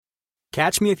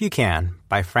Catch Me If You Can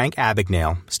by Frank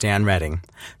Abagnale, Stan Redding.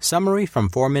 Summary from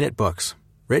 4-Minute Books.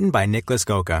 Written by Nicholas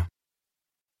Goka.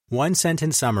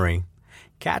 One-sentence summary.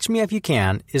 Catch Me If You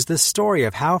Can is the story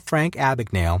of how Frank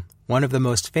Abagnale, one of the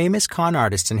most famous con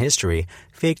artists in history,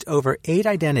 faked over 8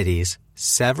 identities,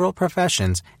 several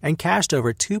professions, and cashed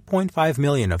over $2.5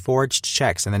 million of forged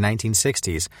checks in the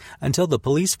 1960s until the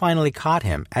police finally caught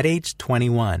him at age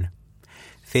 21.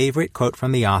 Favorite quote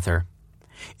from the author.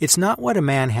 It's not what a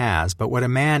man has, but what a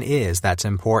man is that's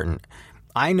important.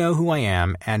 I know who I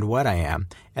am and what I am,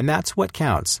 and that's what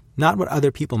counts, not what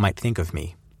other people might think of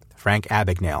me. Frank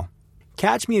Abagnale.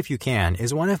 Catch Me If You Can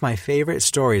is one of my favorite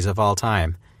stories of all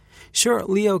time. Sure,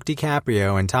 Leo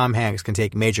DiCaprio and Tom Hanks can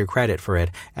take major credit for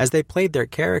it, as they played their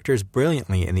characters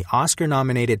brilliantly in the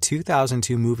Oscar-nominated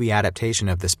 2002 movie adaptation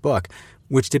of this book,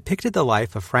 which depicted the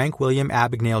life of Frank William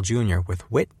Abagnale Jr. with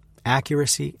wit,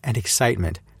 accuracy, and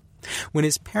excitement. When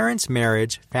his parents'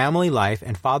 marriage, family life,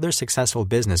 and father's successful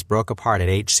business broke apart at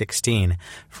age 16,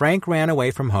 Frank ran away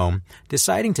from home,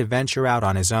 deciding to venture out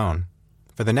on his own.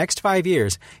 For the next 5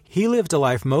 years, he lived a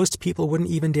life most people wouldn't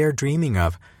even dare dreaming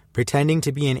of, pretending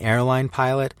to be an airline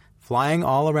pilot, flying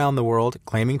all around the world,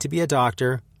 claiming to be a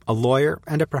doctor, a lawyer,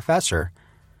 and a professor.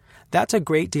 That's a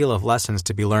great deal of lessons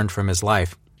to be learned from his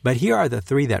life, but here are the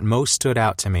 3 that most stood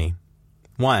out to me.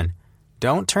 1.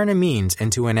 Don't turn a means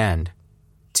into an end.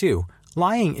 2.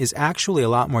 Lying is actually a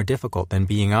lot more difficult than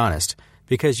being honest,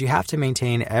 because you have to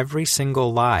maintain every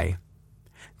single lie.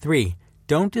 3.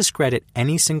 Don't discredit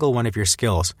any single one of your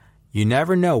skills. You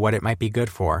never know what it might be good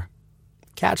for.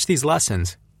 Catch these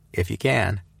lessons, if you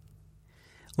can.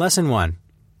 Lesson 1.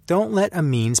 Don't let a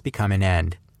means become an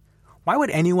end. Why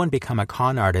would anyone become a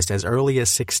con artist as early as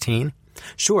 16?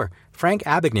 Sure, Frank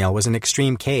Abagnale was an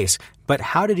extreme case, but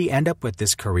how did he end up with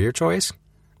this career choice?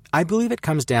 I believe it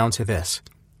comes down to this.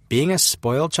 Being a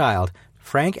spoiled child,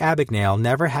 Frank Abagnale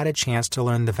never had a chance to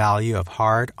learn the value of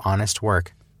hard, honest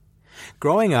work.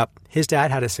 Growing up, his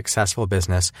dad had a successful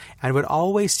business and would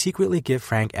always secretly give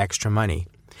Frank extra money.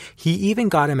 He even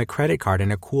got him a credit card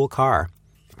and a cool car.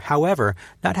 However,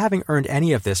 not having earned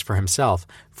any of this for himself,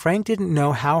 Frank didn't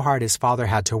know how hard his father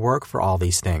had to work for all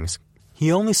these things.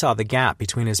 He only saw the gap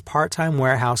between his part-time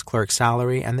warehouse clerk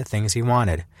salary and the things he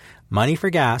wanted: money for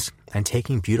gas and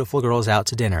taking beautiful girls out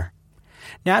to dinner.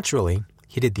 Naturally,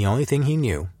 he did the only thing he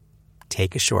knew: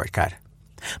 take a shortcut.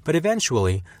 But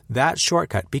eventually, that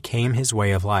shortcut became his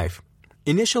way of life.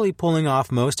 Initially pulling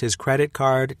off most his credit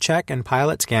card, check, and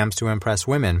pilot scams to impress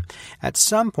women, at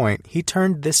some point he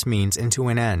turned this means into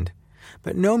an end.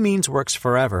 But no means works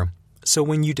forever, so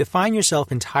when you define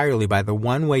yourself entirely by the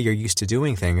one way you're used to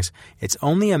doing things, it's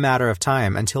only a matter of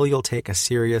time until you'll take a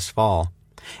serious fall.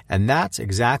 And that's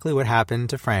exactly what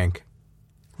happened to Frank.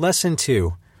 Lesson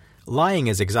 2. Lying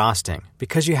is exhausting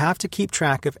because you have to keep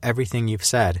track of everything you've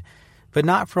said. But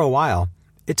not for a while.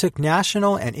 It took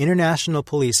national and international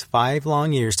police 5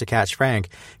 long years to catch Frank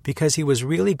because he was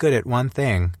really good at one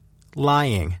thing: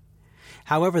 lying.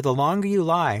 However, the longer you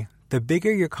lie, the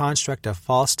bigger your construct of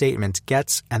false statements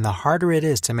gets and the harder it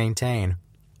is to maintain.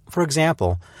 For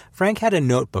example, Frank had a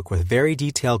notebook with very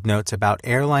detailed notes about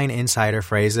airline insider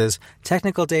phrases,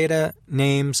 technical data,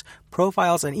 names,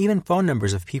 profiles, and even phone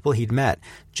numbers of people he'd met,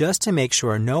 just to make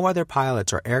sure no other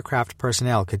pilots or aircraft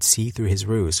personnel could see through his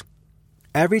ruse.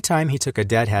 Every time he took a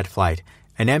deadhead flight,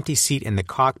 an empty seat in the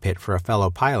cockpit for a fellow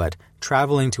pilot,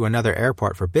 traveling to another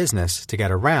airport for business to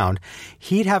get around,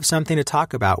 he'd have something to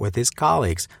talk about with his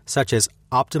colleagues, such as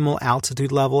optimal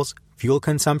altitude levels, fuel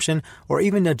consumption, or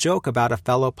even a joke about a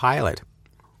fellow pilot.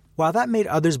 While that made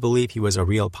others believe he was a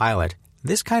real pilot,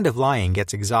 this kind of lying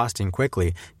gets exhausting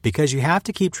quickly because you have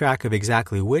to keep track of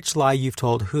exactly which lie you've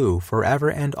told who forever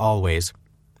and always.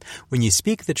 When you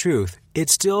speak the truth,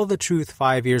 it's still the truth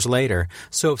 5 years later,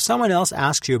 so if someone else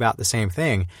asks you about the same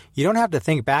thing, you don't have to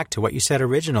think back to what you said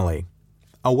originally.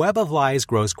 A web of lies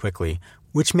grows quickly,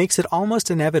 which makes it almost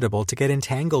inevitable to get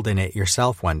entangled in it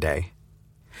yourself one day.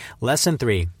 Lesson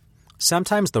 3.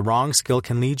 Sometimes the wrong skill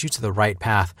can lead you to the right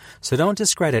path, so don't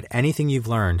discredit anything you've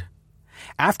learned.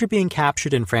 After being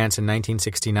captured in France in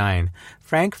 1969,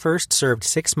 Frank first served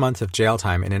 6 months of jail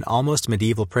time in an almost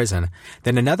medieval prison,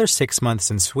 then another 6 months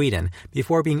in Sweden,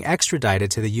 before being extradited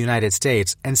to the United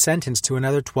States and sentenced to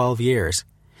another 12 years.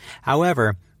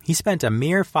 However, he spent a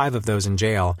mere 5 of those in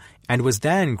jail, and was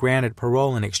then granted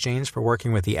parole in exchange for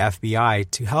working with the FBI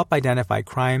to help identify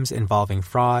crimes involving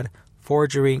fraud,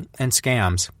 forgery, and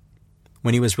scams.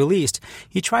 When he was released,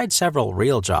 he tried several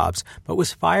real jobs, but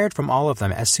was fired from all of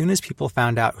them as soon as people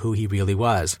found out who he really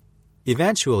was.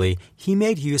 Eventually, he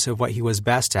made use of what he was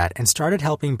best at and started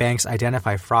helping banks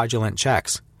identify fraudulent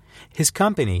checks. His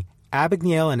company,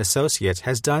 Abagnale and Associates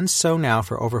has done so now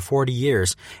for over 40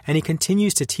 years, and he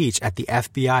continues to teach at the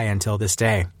FBI until this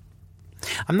day.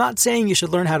 I'm not saying you should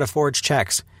learn how to forge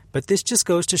checks, but this just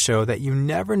goes to show that you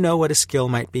never know what a skill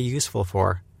might be useful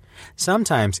for.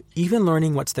 Sometimes, even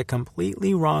learning what's the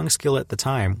completely wrong skill at the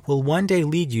time will one day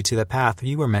lead you to the path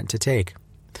you were meant to take.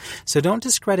 So don't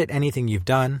discredit anything you've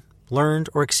done, learned,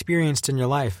 or experienced in your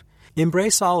life.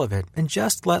 Embrace all of it and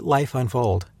just let life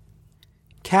unfold.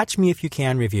 Catch Me If You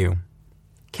Can review.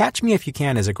 Catch Me If You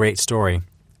Can is a great story.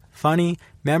 Funny,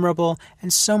 memorable,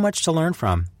 and so much to learn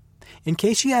from. In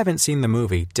case you haven't seen the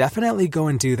movie, definitely go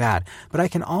and do that, but I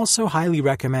can also highly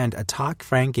recommend a talk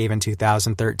Frank gave in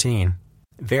 2013.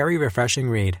 Very refreshing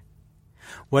read.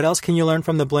 What else can you learn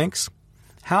from the Blinks?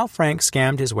 How Frank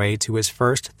scammed his way to his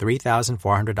first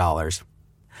 $3,400.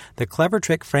 The clever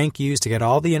trick Frank used to get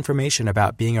all the information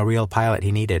about being a real pilot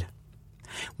he needed.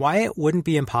 Why it wouldn't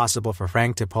be impossible for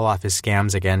Frank to pull off his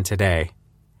scams again today.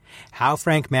 How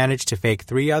Frank managed to fake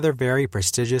 3 other very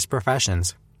prestigious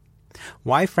professions.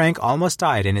 Why Frank almost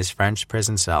died in his French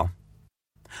prison cell.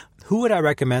 Who would I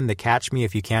recommend the Catch Me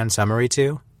If You Can summary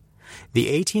to? The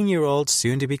 18-year-old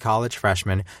soon-to-be college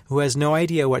freshman who has no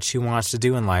idea what she wants to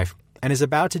do in life and is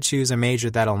about to choose a major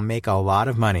that'll make a lot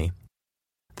of money.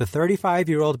 The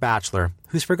 35-year-old bachelor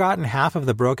who's forgotten half of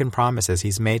the broken promises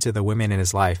he's made to the women in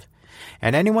his life.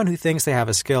 And anyone who thinks they have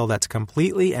a skill that's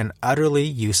completely and utterly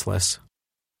useless.